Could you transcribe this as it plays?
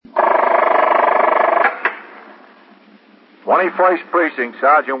21st Precinct,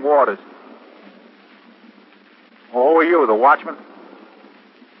 Sergeant Waters. Oh, who are you, the watchman?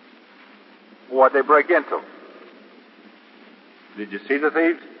 What'd they break into? Did you see the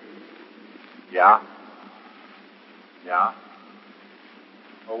thieves? Yeah? Yeah?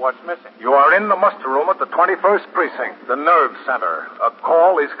 Well, what's missing? You are in the muster room at the 21st Precinct, the nerve center. A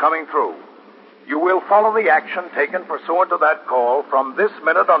call is coming through. You will follow the action taken pursuant to that call from this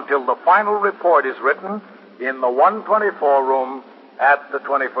minute until the final report is written in the 124 room at the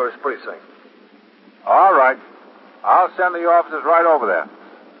 21st Precinct. All right. I'll send the officers right over there.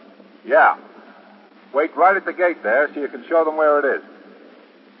 Yeah. Wait right at the gate there so you can show them where it is.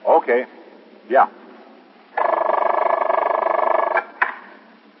 Okay. Yeah.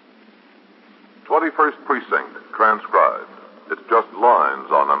 21st Precinct, transcribed. It's just lines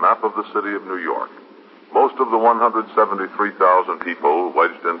on a map of the city of New York. Most of the 173,000 people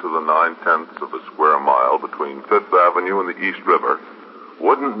wedged into the 9/10 of a square mile between 5th Avenue and the East River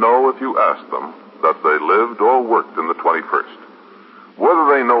wouldn't know if you asked them that they lived or worked in the 21st. Whether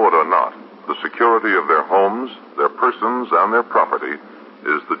they know it or not, the security of their homes, their persons, and their property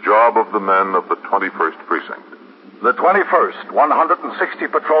is the job of the men of the 21st Precinct. The 21st, 160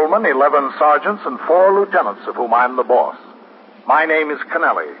 patrolmen, 11 sergeants, and 4 lieutenants, of whom I'm the boss. My name is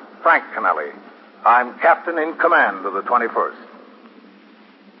Kennelly, Frank Kennelly. I'm captain in command of the 21st.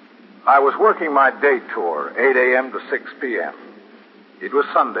 I was working my day tour, 8 a.m. to 6 p.m. It was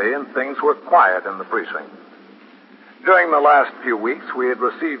Sunday, and things were quiet in the precinct. During the last few weeks, we had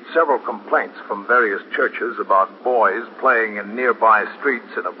received several complaints from various churches about boys playing in nearby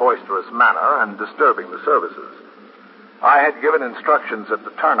streets in a boisterous manner and disturbing the services. I had given instructions at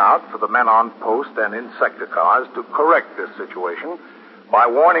the turnout for the men on post and in sector cars to correct this situation by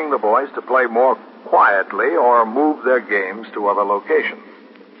warning the boys to play more quietly or move their games to other locations.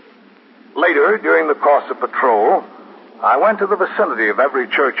 Later, during the course of patrol, I went to the vicinity of every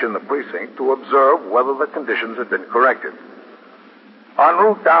church in the precinct to observe whether the conditions had been corrected. En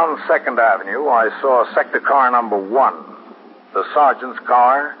route down 2nd Avenue, I saw sector car number 1, the sergeant's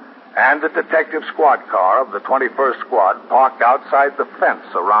car, and the detective squad car of the 21st Squad parked outside the fence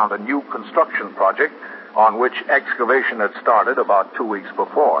around a new construction project on which excavation had started about 2 weeks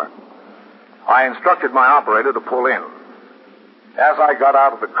before. I instructed my operator to pull in. As I got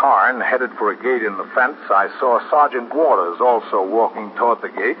out of the car and headed for a gate in the fence, I saw Sergeant Waters also walking toward the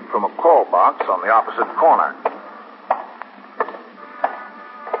gate from a call box on the opposite corner.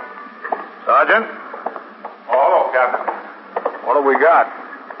 Sergeant? Oh, hello, Captain. What have we got?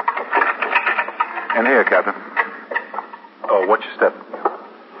 In here, Captain. Oh, watch your step.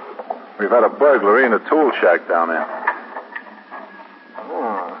 We've had a burglary in a tool shack down there.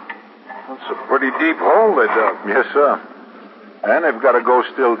 That's a pretty deep hole they dug. Yes, sir. And they've got to go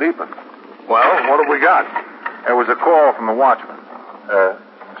still deeper. Well, what have we got? There was a call from the watchman.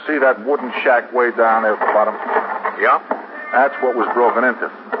 See that wooden shack way down there at the bottom? Yeah? That's what was broken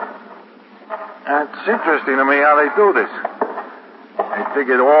into. It's interesting to me how they do this. They dig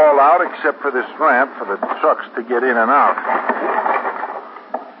it all out except for this ramp for the trucks to get in and out.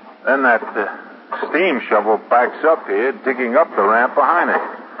 Then that steam shovel backs up here, digging up the ramp behind it.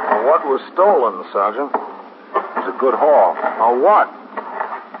 Well, what was stolen, Sergeant? It was a good haul. Oh, what?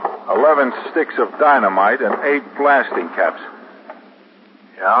 11 sticks of dynamite and 8 blasting caps.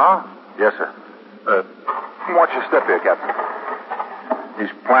 Yeah? Yes, sir. Watch your step here, Captain.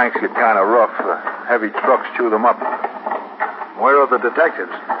 These planks get kind of rough. Heavy trucks chew them up. Where are the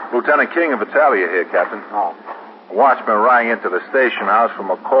detectives? Lieutenant King of Italia here, Captain. Oh. A watchman rang into the station house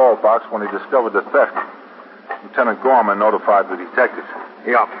from a call box when he discovered the theft. Lieutenant Gorman notified the detectives.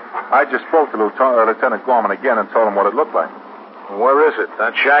 Yeah. I just spoke to Lieutenant Gorman again and told him what it looked like. Where is it?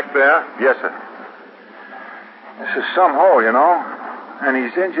 That shack there? Yes, sir. This is some hole, you know. And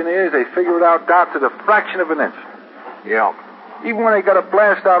these engineers, they figure it out down to the fraction of an inch. Yeah. Even when they got to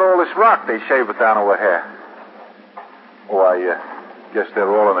blast out all this rock, they shave it down to a hair. Oh, I guess they're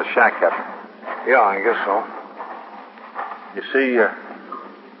all in the shack, Captain. Yeah, I guess so. You see,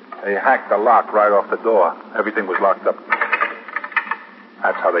 they hacked the lock right off the door. Everything was locked up.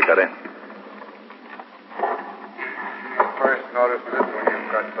 That's how they got in. First noticed it when you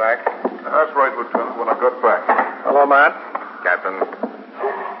got back. That's right, Lieutenant, when I got back. Hello, Matt. Captain,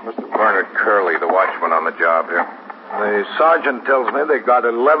 Mr. Bernard Curley, the watchman on the job here. The sergeant tells me they got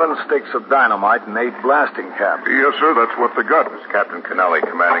 11 sticks of dynamite and 8 blasting caps. Yes, sir, that's what they got. This is Captain Kennelly,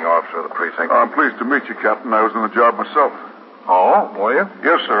 commanding officer of the precinct. I'm pleased to meet you, Captain. I was in the job myself. Oh, were you?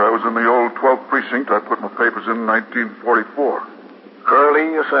 Yes, sir, I was in the old 12th precinct. I put my papers in 1944.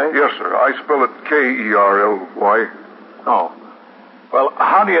 Curley, you say? Yes, sir. I spell it Kerly. Oh. Well,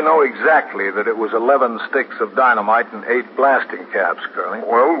 how do you know exactly that it was 11 sticks of dynamite and 8 blasting caps, Curly?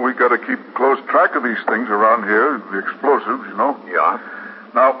 Well, we got to keep close track of these things around here, the explosives, you know. Yeah?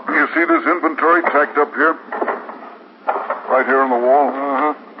 Now, you see this inventory tacked up here? Right here on the wall?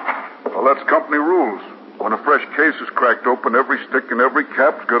 Uh-huh. Well, that's company rules. When a fresh case is cracked open, every stick and every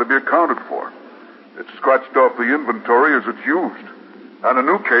cap's got to be accounted for. It's scratched off the inventory as it's used. And a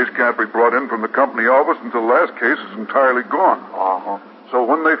new case can't be brought in from the company office until the last case is entirely gone. Uh-huh. So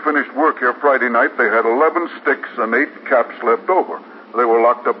when they finished work here Friday night, they had 11 sticks and 8 caps left over. They were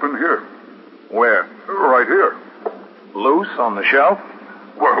locked up in here. Where? Right here. Loose on the shelf?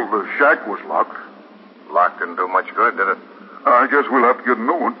 Well, the shack was locked. Lock didn't do much good, did it? I guess we'll have to get a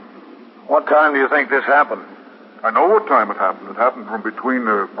new one. What time do you think this happened? I know what time it happened. It happened from between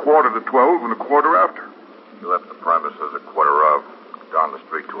 11:15 and 15 after. You left the premises at 12:15. Down the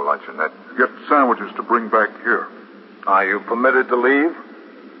street to a luncheonette. Get sandwiches to bring back here. Are you permitted to leave?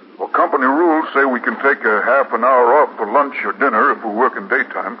 Well, company rules say we can take a half an hour off for lunch or dinner if we're working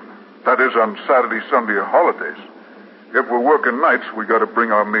daytime. That is on Saturday, Sunday, or holidays. If we're working nights, we got to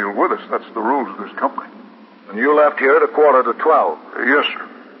bring our meal with us. That's the rules of this company. And you left here at 11:45. Yes, sir.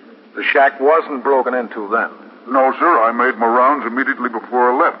 The shack wasn't broken into then. No, sir. I made my rounds immediately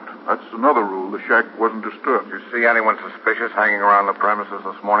before I left. That's another rule. The shack wasn't disturbed. Did you see anyone suspicious hanging around the premises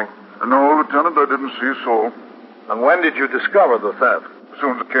this morning? No, Lieutenant, I didn't see a soul. And when did you discover the theft? As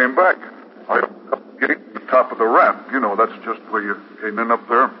soon as I came back, I gate at the top of the ramp. You know, that's just where you came in up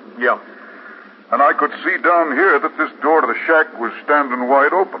there. Yeah. And I could see down here that this door to the shack was standing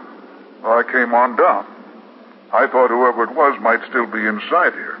wide open. I came on down. I thought whoever it was might still be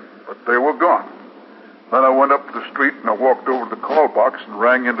inside here, but they were gone. Then I went up to the street and I walked over to the call box and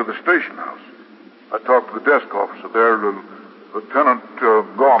rang into the station house. I talked to the desk officer there, Lieutenant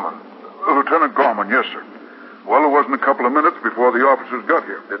Gorman. Lieutenant Gorman, yes, sir. Well, it wasn't a couple of minutes before the officers got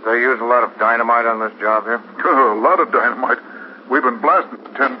here. Did they use a lot of dynamite on this job here? A lot of dynamite. We've been blasting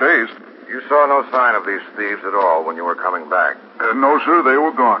for 10 days. You saw no sign of these thieves at all when you were coming back? No, sir, they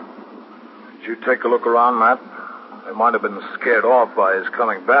were gone. Did you take a look around, Matt? They might have been scared off by his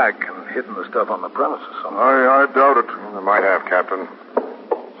coming back and hidden the stuff on the premises somewhere. I doubt it. Well, they might have, Captain.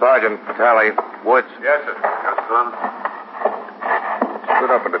 Sergeant, Tally, Woods. Yes, sir. Yes, son.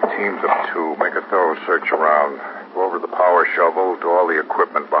 Split up into teams of 2. Make a thorough search around. Go over the power shovel, to all the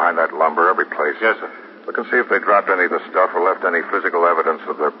equipment behind that lumber, every place. Yes, sir. Look and see if they dropped any of the stuff or left any physical evidence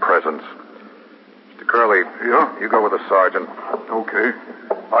of their presence. Mr. Curley. Yeah? You go with the sergeant. Okay.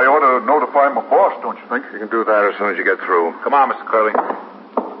 I ought to notify my boss, don't you think? You can do that as soon as you get through. Come on, Mr. Curley.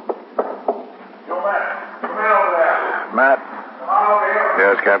 Yo, Matt. Come in over there. Matt? Come on over here.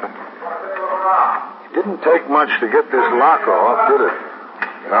 Yes, Captain? It didn't take much to get this lock off, did it?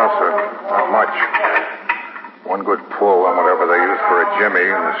 No, sir. Not much. One good pull on whatever they used for a jimmy,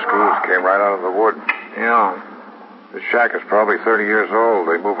 and the screws came right out of the wood. Yeah. This shack is probably 30 years old.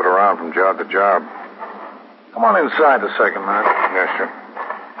 They move it around from job to job. Come on inside a second, Matt. Yes, sir.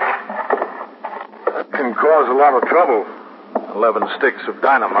 That can cause a lot of trouble. 11 sticks of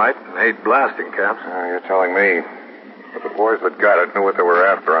dynamite and 8 blasting caps. You're telling me. But the boys that got it knew what they were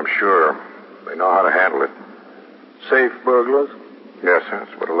after, I'm sure. They know how to handle it. Safe burglars? Yes, sir.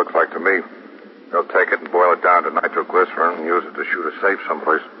 That's what it looks like to me. They'll take it and boil it down to nitroglycerin and use it to shoot a safe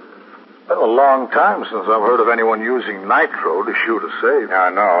someplace. It's been a long time since I've heard of anyone using nitro to shoot a safe. Yeah, I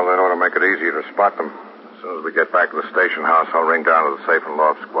know. That ought to make it easier to spot them. As soon as we get back to the station house, I'll ring down to the safe and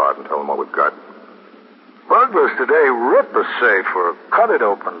loft squad and tell them what we've got. Burglars today rip a safe or cut it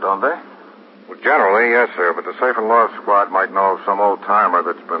open, don't they? Well, generally, yes, sir. But the safe and loft squad might know of some old-timer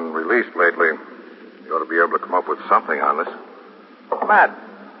that's been released lately. You ought to be able to come up with something on this. Matt,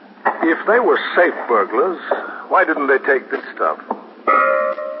 if they were safe burglars, why didn't they take this stuff?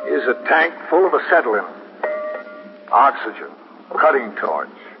 Here's a tank full of acetylene, oxygen, cutting torch.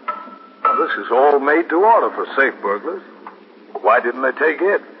 Now, this is all made to order for safe burglars. Why didn't they take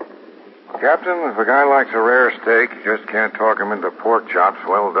it? Captain, if a guy likes a rare steak, you just can't talk him into pork chops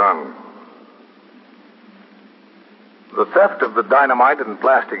well done. The theft of the dynamite and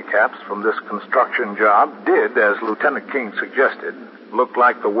blasting caps from this construction job did, as Lieutenant King suggested, look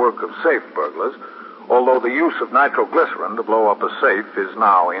like the work of safe burglars, although the use of nitroglycerin to blow up a safe is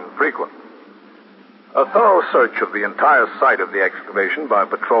now infrequent. A thorough search of the entire site of the excavation by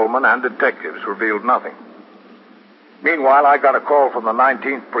patrolmen and detectives revealed nothing. Meanwhile, I got a call from the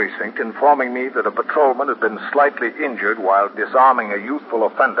 19th Precinct informing me that a patrolman had been slightly injured while disarming a youthful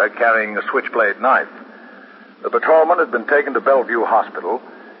offender carrying a switchblade knife. The patrolman had been taken to Bellevue Hospital,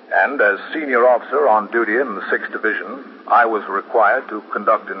 and as senior officer on duty in the 6th Division, I was required to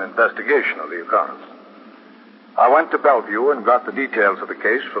conduct an investigation of the occurrence. I went to Bellevue and got the details of the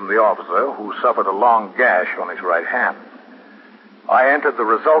case from the officer who suffered a long gash on his right hand. I entered the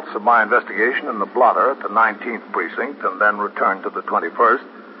results of my investigation in the blotter at the 19th precinct and then returned to the 21st,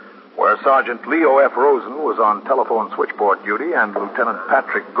 where Sergeant Leo F. Rosen was on telephone switchboard duty and Lieutenant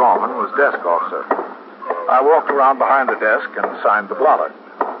Patrick Gorman was desk officer. I walked around behind the desk and signed the blotter.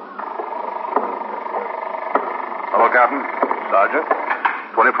 Hello, Captain. Sergeant.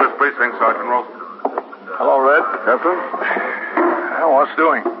 21st Precinct, Sergeant Rosen. Hello, Red. Captain? What's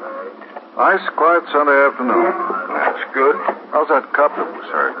doing? Nice, quiet Sunday afternoon. That's good. How's that cop that was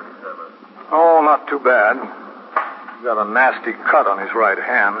hurt? Oh, not too bad. He's got a nasty cut on his right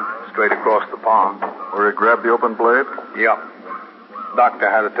hand, straight across the palm. Where he grabbed the open blade? Yep. Doctor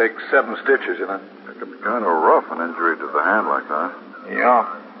had to take 7 stitches in it. That could be kind of rough, an injury to the hand like that. Yeah.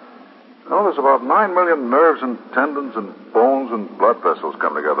 Oh, there's about 9 million nerves and tendons and bones and blood vessels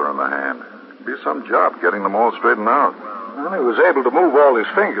come together in the hand. It'd be some job getting them all straightened out. Well, he was able to move all his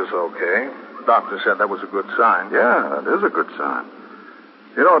fingers okay. The doctor said that was a good sign. Yeah, that is a good sign.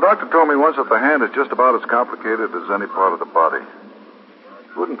 You know, a doctor told me once that the hand is just about as complicated as any part of the body.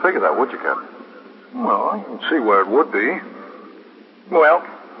 You wouldn't figure that, would you, Captain? Well, I can see where it would be. Well,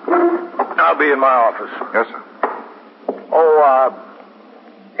 I'll be in my office. Yes, sir. Oh,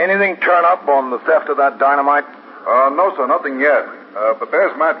 anything turn up on the theft of that dynamite? No, sir, nothing yet. But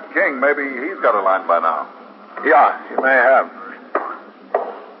there's Matt King. Maybe he's got a line by now. Yeah, he may have.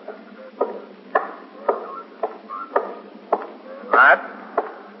 Matt?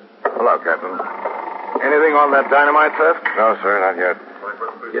 Hello, Captain. Anything on that dynamite theft? No, sir, not yet.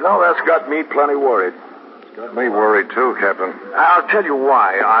 You know, that's got me plenty worried. It's got me worried, too, Captain. I'll tell you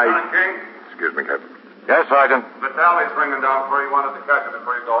why. King? Excuse me, Captain. Yes, Sergeant. Vitaly's ringing down for you. Wanted to catch it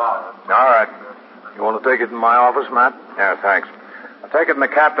before you go out. All right. You want to take it in my office, Matt? Yeah, thanks. I'll take it in the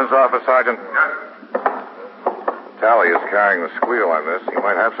captain's office, Sergeant. Yes. Tally is carrying the squeal on this. He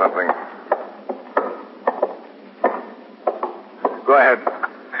might have something. Go ahead.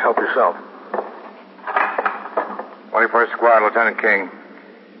 Help yourself. 21st Squad, Lieutenant King.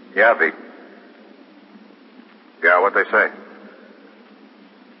 Yeah, V. Yeah, what'd they say?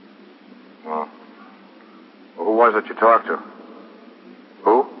 Well, who was it you talked to?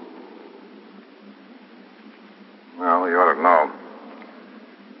 Who? Well, you ought to know.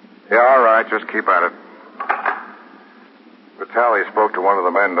 Yeah, all right, just keep at it. Tally spoke to one of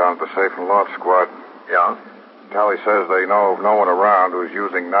the men down at the Safe and Loft Squad. Yeah? Tally says they know of no one around who's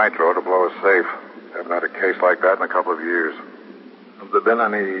using nitro to blow a safe. Haven't had a case like that in a couple of years. Have there been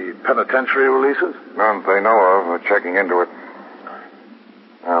any penitentiary releases? None they know of. We're checking into it.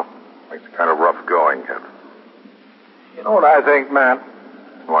 Well, makes it kind of rough going, Captain. You know what I think, Matt?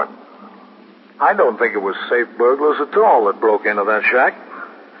 What? I don't think it was safe burglars at all that broke into that shack.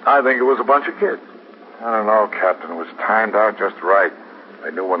 I think it was a bunch of kids. I don't know, Captain. It was timed out just right. They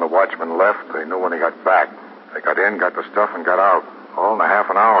knew when the watchman left. They knew when he got back. They got in, got the stuff, and got out. All in a half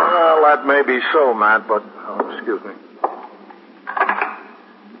an hour. Well, that may be so, Matt, but... Oh, excuse me.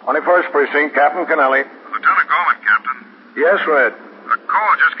 21st Precinct, Captain Kennelly. Lieutenant Gorman, Captain. Yes, Red. A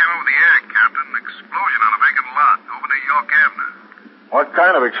call just came over the air, Captain. An explosion on a vacant lot over near York Avenue. What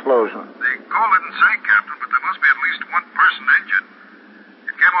kind of explosion? The call didn't say, Captain, but there must be at least one person injured.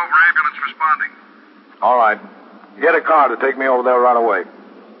 It came over ambulance responding. All right. Get a car to take me over there right away.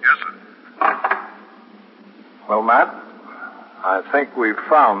 Yes, sir. Well, Matt, I think we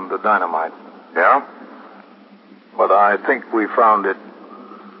found the dynamite. Yeah? But I think we found it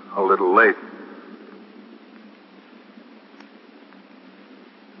a little late.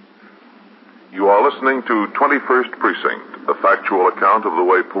 You are listening to 21st Precinct, a factual account of the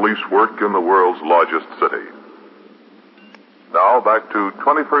way police work in the world's largest city. Now back to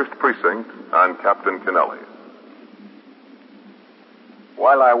 21st Precinct and Captain Kennelly.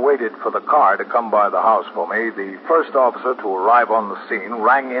 While I waited for the car to come by the house for me, the first officer to arrive on the scene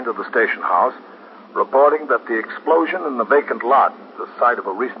rang into the station house, reporting that the explosion in the vacant lot, the site of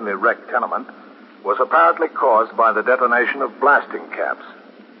a recently wrecked tenement, was apparently caused by the detonation of blasting caps.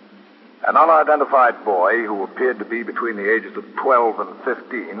 An unidentified boy who appeared to be between the ages of 12 and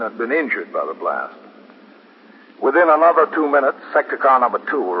 15 had been injured by the blast. Within another 2 minutes, sector car number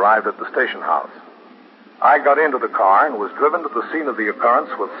 2 arrived at the station house. I got into the car and was driven to the scene of the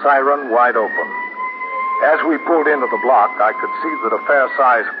occurrence with siren wide open. As we pulled into the block, I could see that a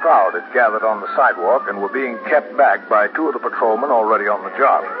fair-sized crowd had gathered on the sidewalk and were being kept back by 2 of the patrolmen already on the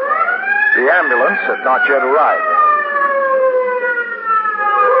job. The ambulance had not yet arrived.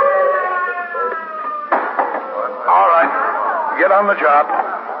 All right, get on the job.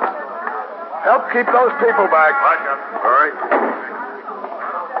 Help keep those people back. All right.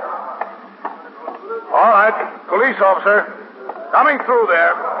 All right, Police officer. Coming through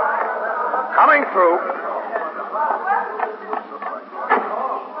there. Coming through.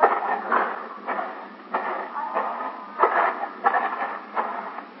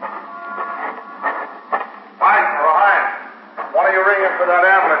 What are you ringing for that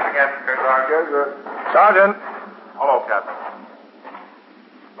ambulance again, Sergeant? Sergeant. Hello, Captain.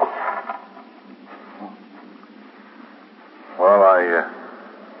 Well, I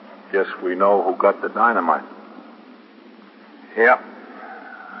guess we know who got the dynamite. Yeah.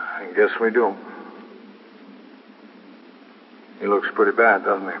 I guess we do. He looks pretty bad,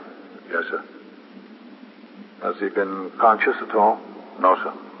 doesn't he? Yes, sir. Has he been conscious at all? No,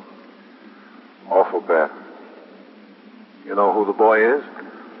 sir. Awful bad. You know who the boy is?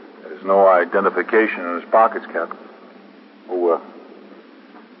 There's no identification in his pockets, Captain. Who,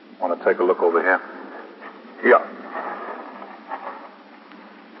 want to take a look over here? Yeah.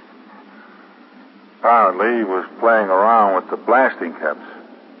 Apparently, he was playing around with the blasting caps.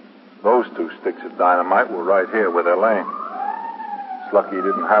 Those 2 sticks of dynamite were right here where they're laying. It's lucky he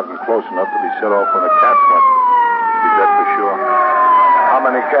didn't have them close enough to be set off when the caps went. Be that for sure. How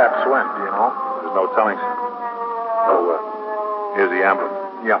many caps went, do you know? There's no telling, sir. Here's the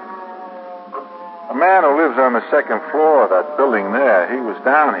ambulance. Yeah. A man who lives on the 2nd floor of that building there, he was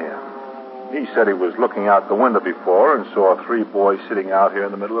down here. He said he was looking out the window before and saw 3 boys sitting out here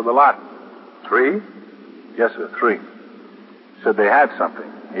in the middle of the lot. 3? Yes, sir, 3. Said they had something.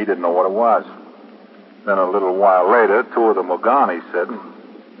 He didn't know what it was. Then a little while later, 2 of them were gone, he said, and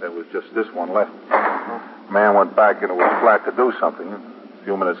there was just this one left. The man went back into his flat to do something. A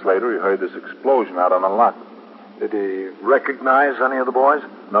few minutes later, he heard this explosion out on the lot. Did he recognize any of the boys?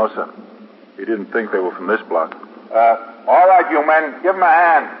 No, sir. He didn't think they were from this block. All right, you men. Give him a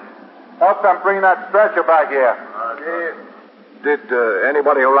hand. Help them bring that stretcher back here. Did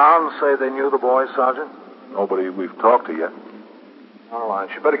anybody around say they knew the boys, Sergeant? Nobody we've talked to yet. All right.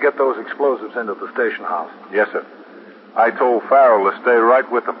 You better get those explosives into the station house. Yes, sir. I told Farrell to stay right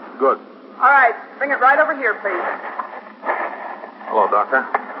with them. Good. All right. Bring it right over here, please. Hello, Doctor.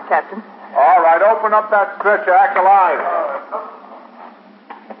 Captain. All right, open up that stretcher. Act alive.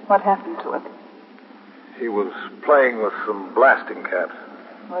 What happened to him? He was playing with some blasting caps.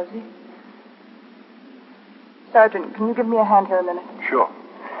 Was he? Sergeant, can you give me a hand here a minute? Sure.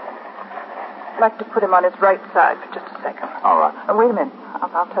 I'd like to put him on his right side for just a second. All right. Wait a minute.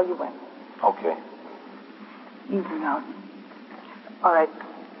 I'll tell you when. Okay. Easy now. All right.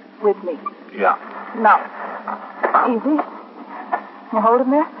 With me. Yeah. Now. Easy. You hold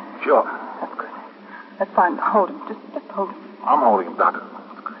him there? Sure. That's good. That's fine. Hold him. Just hold him. I'm holding him, Doctor.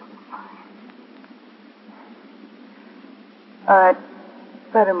 That's good. All right.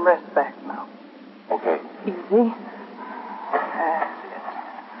 Let him rest back now. Okay. Easy. That's it.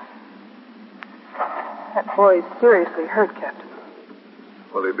 That boy's seriously hurt, Captain.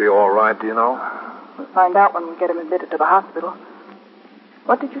 Will he be all right, do you know? We'll find out when we get him admitted to the hospital.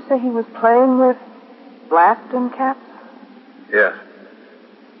 What did you say he was playing with? Blasting caps? Yes.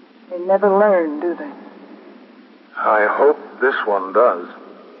 They never learn, do they? I hope this one does.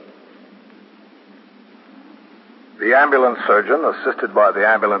 The ambulance surgeon, assisted by the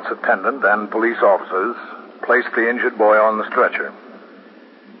ambulance attendant and police officers, placed the injured boy on the stretcher.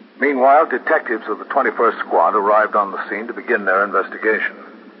 Meanwhile, detectives of the 21st Squad arrived on the scene to begin their investigation.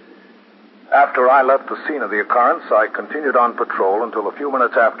 After I left the scene of the occurrence, I continued on patrol until a few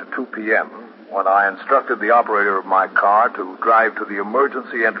minutes after 2 p.m., when I instructed the operator of my car to drive to the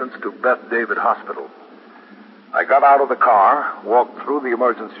emergency entrance to Beth David Hospital. I got out of the car, walked through the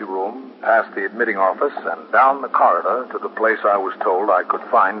emergency room, past the admitting office, and down the corridor to the place I was told I could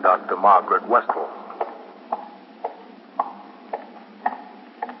find Dr. Margaret Westphal.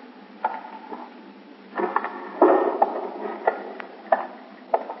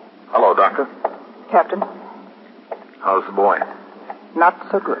 Hello, Doctor. Captain, How's the boy? not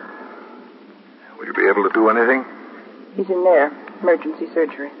so good. Will you be able to do anything? He's in there. Emergency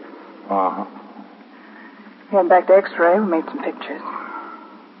surgery. Uh-huh. We went back to X-ray. We made some pictures.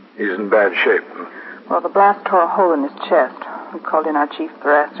 He's in bad shape. Well, the blast tore a hole in his chest. We called in our chief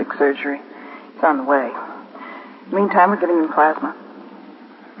thoracic surgery. He's on the way. Meantime, we're giving him plasma.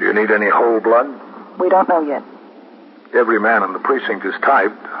 Do you need any whole blood? We don't know yet. Every man in the precinct is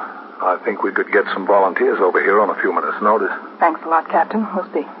typed. I think we could get some volunteers over here on a few minutes' notice. Thanks a lot, Captain. We'll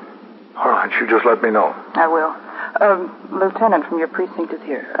see. All right, you just let me know. I will. Lieutenant from your precinct is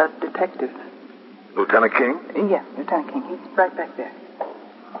here. A detective. Lieutenant King? Yes, Lieutenant King. He's right back there.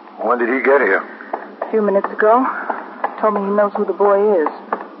 When did he get here? A few minutes ago. Told me he knows who the boy is.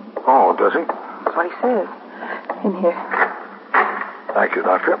 Oh, does he? That's what he says. In here. Thank you,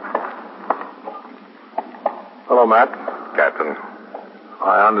 Doctor. Hello, Matt. Captain.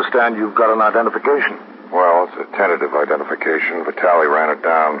 I understand you've got an identification. Well, it's a tentative identification. Vitale ran it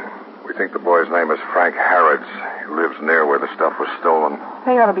down. We think the boy's name is Frank Harrods. He lives near where the stuff was stolen.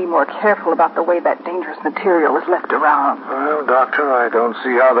 They ought to be more careful about the way that dangerous material is left around. Well, Doctor, I don't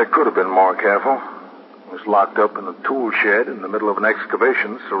see how they could have been more careful. It was locked up in a tool shed in the middle of an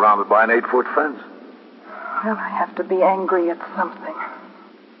excavation surrounded by an 8-foot fence. Well, I have to be angry at something. I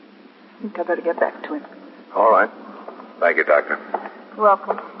think I better get back to him. All right. Thank you, Doctor.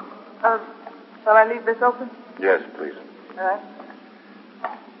 Welcome. Shall I leave this open? Yes, please. All right.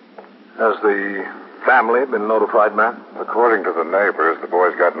 Has the family been notified, Matt? According to the neighbors, the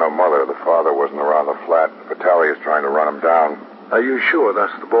boy's got no mother. The father wasn't around the flat. Vitale is trying to run him down. Are you sure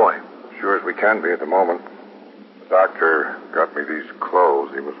that's the boy? Sure as we can be at the moment. The doctor got me these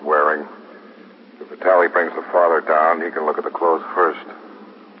clothes he was wearing. If Vitale brings the father down, he can look at the clothes first.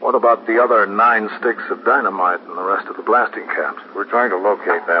 What about the other 9 sticks of dynamite and the rest of the blasting caps? We're trying to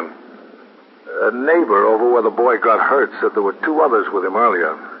locate them. A neighbor over where the boy got hurt said there were 2 others with him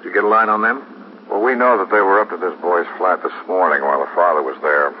earlier. Did you get a line on them? Well, we know that they were up to this boy's flat this morning while the father was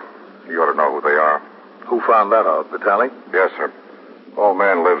there. You ought to know who they are. Who found that out, Vitale? Yes, sir. Old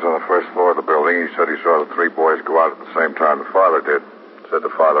man lives on the first floor of the building. He said he saw the 3 boys go out at the same time the father did. Said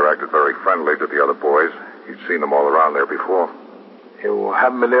the father acted very friendly to the other boys. He'd seen them all around there before. You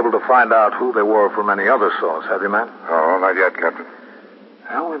haven't been able to find out who they were from any other source, have you, Matt? Oh, not yet, Captain.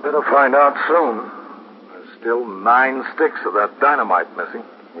 Well, we better find out soon. There's still 9 sticks of that dynamite missing.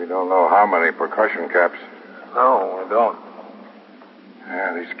 We don't know how many percussion caps. No, we don't.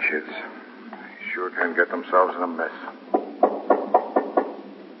 Yeah, these kids. They sure can get themselves in a mess.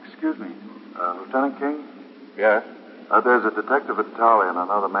 Excuse me, Lieutenant King? Yes? There's a detective at Vitale and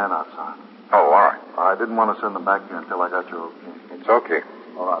another man outside. Oh, all right. I didn't want to send them back here until I got your okay. It's okay.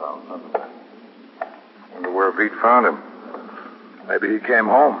 All right, I'll send them back. Wonder where Vete found him. Maybe he came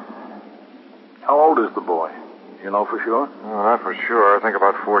home. How old is the boy? You know for sure? Oh, not for sure. I think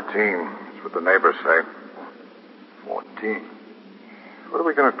about 14. That's what the neighbors say. 14. What are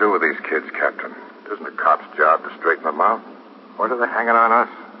we going to do with these kids, Captain? It isn't a cop's job to straighten them out. Why are they hanging on us?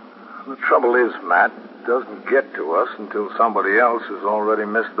 The trouble is, Matt, it doesn't get to us until somebody else has already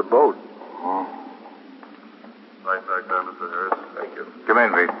missed the boat. Oh. Right back there, Mr. Harris. Thank you. Come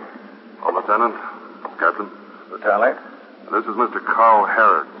in, Vete. Oh, Lieutenant, Captain, Vitale? this is Mr. Carl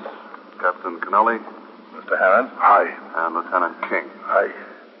Harrods, Captain Kennelly, Mr. Harris? Hi. and Lieutenant King. Hi.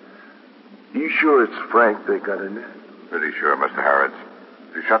 You sure it's Frank they got in there? Pretty sure, Mr. Harrods.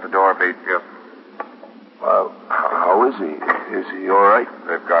 You shut the door, Vete? Yes. Well, how is he? Is he all right?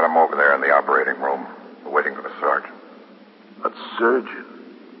 They've got him over there in the operating room. We're waiting for the sergeant. That surgeon.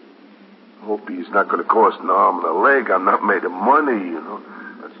 Hope he's not going to cost an arm and a leg. I'm not made of money, you know.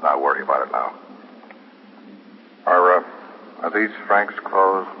 Let's not worry about it now. Are these Frank's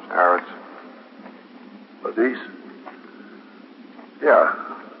clothes, Mr. Harrods? Are these? Yeah.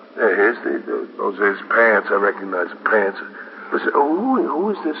 They're his. Those are his pants. I recognize the pants. Listen, who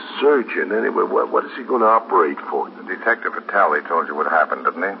is this surgeon, anyway? What is he going to operate for? The Detective Vitale told you what happened,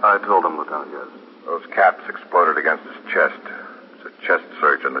 didn't he? I told him, Lieutenant, yes. Those caps exploded against his chest. It's a chest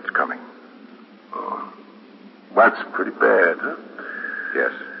surgeon that's coming. Oh. That's pretty bad, huh?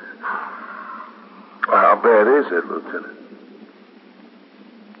 Yes. Well, how bad is it, Lieutenant?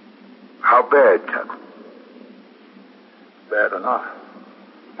 How bad, Captain? Bad enough.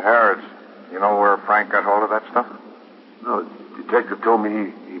 Harrods, you know where Frank got hold of that stuff? No, the detective told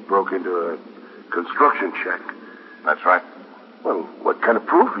me he broke into a construction shack. That's right. Well, what kind of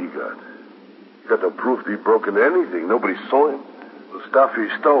proof he got? He got no proof that he broke into anything. Nobody saw him. The stuff he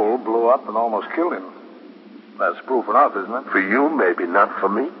stole blew up and almost killed him. That's proof enough, isn't it? For you, maybe, not for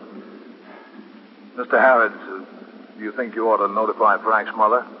me. Mr. Harrods, do you think you ought to notify Frank's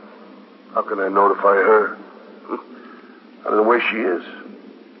mother? How can I notify her? I don't know where she is.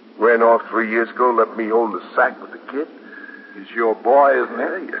 Ran off 3 years ago, left me holding the sack with the kid. He's your boy, isn't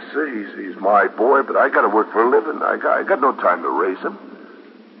he? Yes, sir. He's my boy, but I got to work for a living. I got no time to raise him.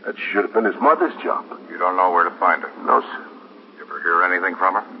 That should have been his mother's job. You don't know where to find her? No, sir. You ever hear anything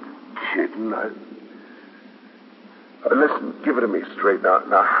from her? Kidding. Listen, give it to me straight.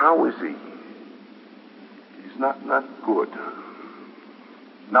 Now, how is he? He's not good.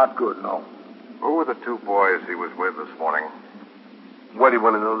 Not good, no. Who were the 2 boys he was with this morning? Why do you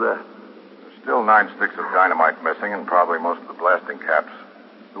want to know that? There's still 9 sticks of dynamite missing and probably most of the blasting caps.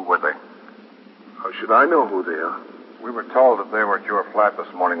 Who were they? How should I know who they are? We were told that they were at your flat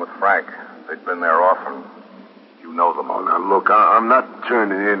this morning with Frank. They'd been there often. You know them all. Now, look, I'm not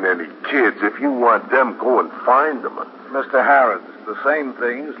turning in any kids. If you want them, go and find them. Mr. Harrods, the same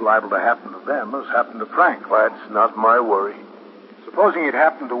thing is liable to happen to them as happened to Frank. That's not my worry. Supposing it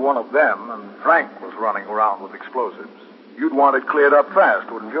happened to one of them and Frank was running around with explosives, you'd want it cleared up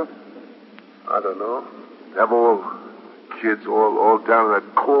fast, wouldn't you? I don't know. Have all kids all down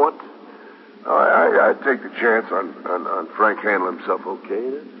at court? I'd take the chance on Frank handling himself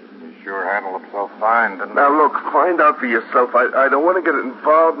okay. He sure handled himself fine, didn't he? Now, look, find out for yourself. I don't want to get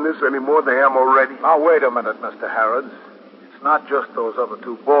involved in this any more than I am already. Now, wait a minute, Mr. Harrods. It's not just those other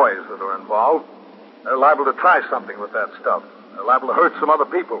two boys that are involved. They're liable to try something with that stuff. They're liable to hurt some other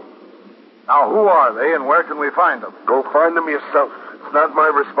people. Now, who are they and where can we find them? Go find them yourself. It's not my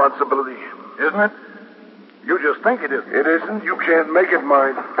responsibility. Isn't it? You just think it isn't. It isn't. You can't make it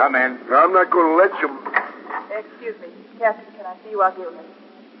mine. Come in. I'm not going to let you. Excuse me. Captain, can I see you out here a minute?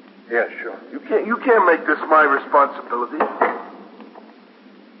 Yeah, sure. You can't make this my responsibility.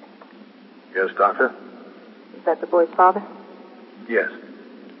 Yes, Doctor? Is that the boy's father? Yes.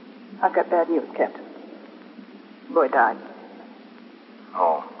 I've got bad news, Captain. The boy died.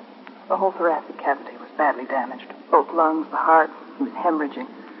 Oh. The whole thoracic cavity was badly damaged. Both lungs, the heart. He was hemorrhaging.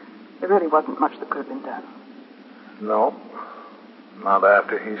 There really wasn't much that could have been done. No. Not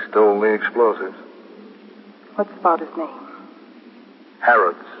after he stole the explosives. What's the father's name?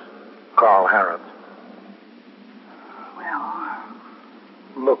 Harrods. Carl Harrods. Well...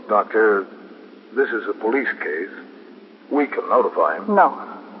 Look, Doctor, this is a police case. We can notify him. No.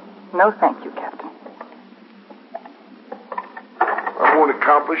 No, thank you, Captain. I won't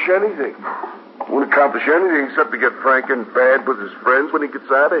accomplish anything. I won't accomplish anything except to get Frank in bad with his friends when he gets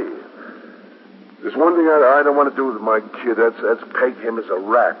out of here. There's one thing I don't want to do with my kid. That's peg him as a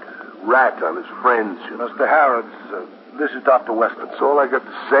rat. Rat on his friends. You know? Mr. Harrods, this is Dr. Weston. That's all I got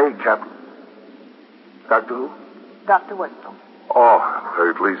to say, Captain. Doctor who? Dr. Weston. Oh,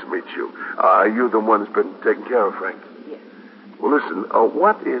 very pleased to meet you. You're the one who's been taking care of Frank. Yes. Well, listen,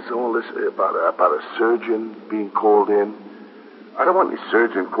 what is all this about a surgeon being called in? I don't want any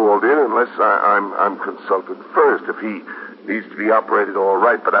surgeon called in unless I'm consulted first if he needs to be operated all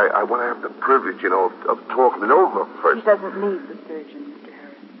right, but I want to have the privilege, of talking it over first. He doesn't need the surgeon, Mr.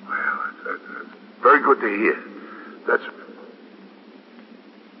 Harris. Well, that's very good to hear. That's...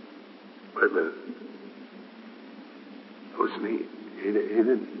 Wait a minute. Listen, he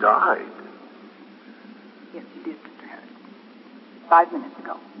didn't die. Yes, he did, Mr. Harris. 5 minutes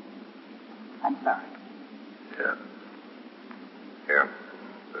ago. I'm sorry. Yeah. Here.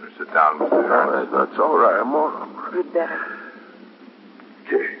 Better sit down, Mr. Harris. That's all right. I'm all right. You'd better.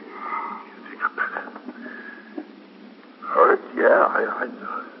 Okay. You think I'm better? Hurt? Yeah,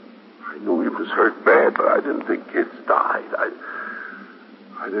 I knew he was hurt bad, but I didn't think kids died.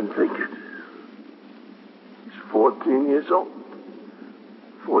 I didn't think it. He's 14 years old.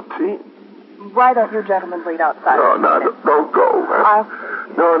 14? Why don't you gentlemen wait outside? No, don't go.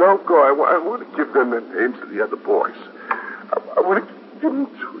 No, don't go. I want to give them the names of the other boys. I want to give them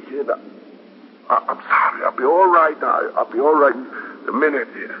to you. I'm sorry. I'll be all right now. I'll be all right in a minute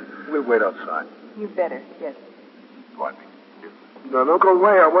here. We'll wait outside. You'd better, yes. Go on. No, don't go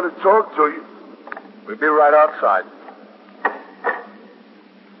away. I want to talk to you. We'll be right outside.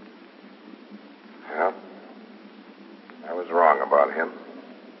 Yeah. I was wrong about him.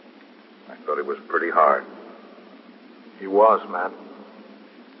 I thought he was pretty hard. He was, man.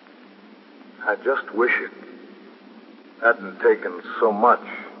 I just wish it hadn't taken so much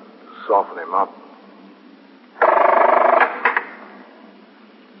to soften him up.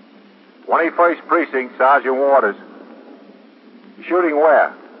 21st Precinct, Sergeant Waters. You shooting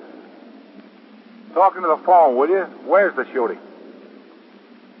where? Talking to the phone, will you? Where's the shooting?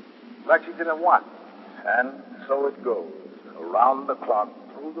 Lexington and what? And so it goes. Around the clock,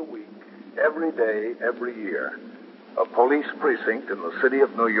 through the week, every day, every year. A police precinct in the city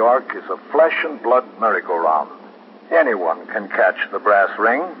of New York is a flesh and blood merry-go-round. Anyone can catch the brass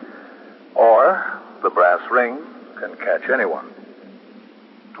ring, or the brass ring can catch anyone.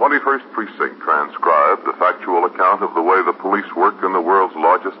 21st Precinct transcribed the factual account of the way the police work in the world's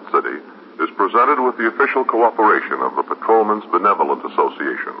largest city is presented with the official cooperation of the Patrolmen's Benevolent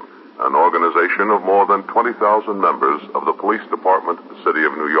Association, an organization of more than 20,000 members of the Police Department, City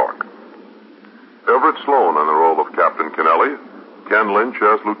of New York. Everett Sloan in the role of Captain Kennelly, Ken Lynch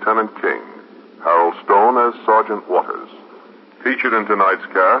as Lieutenant King, Harold Stone as Sergeant Waters. Featured in tonight's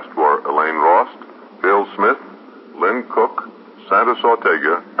cast were Elaine Rost, Bill Smith, Lynn Cook, Sandus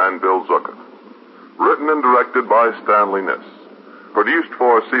Ortega, and Bill Zucker. Written and directed by Stanley Niss. Produced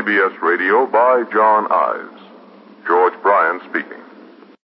for CBS Radio by John Ives. George Bryan speaking.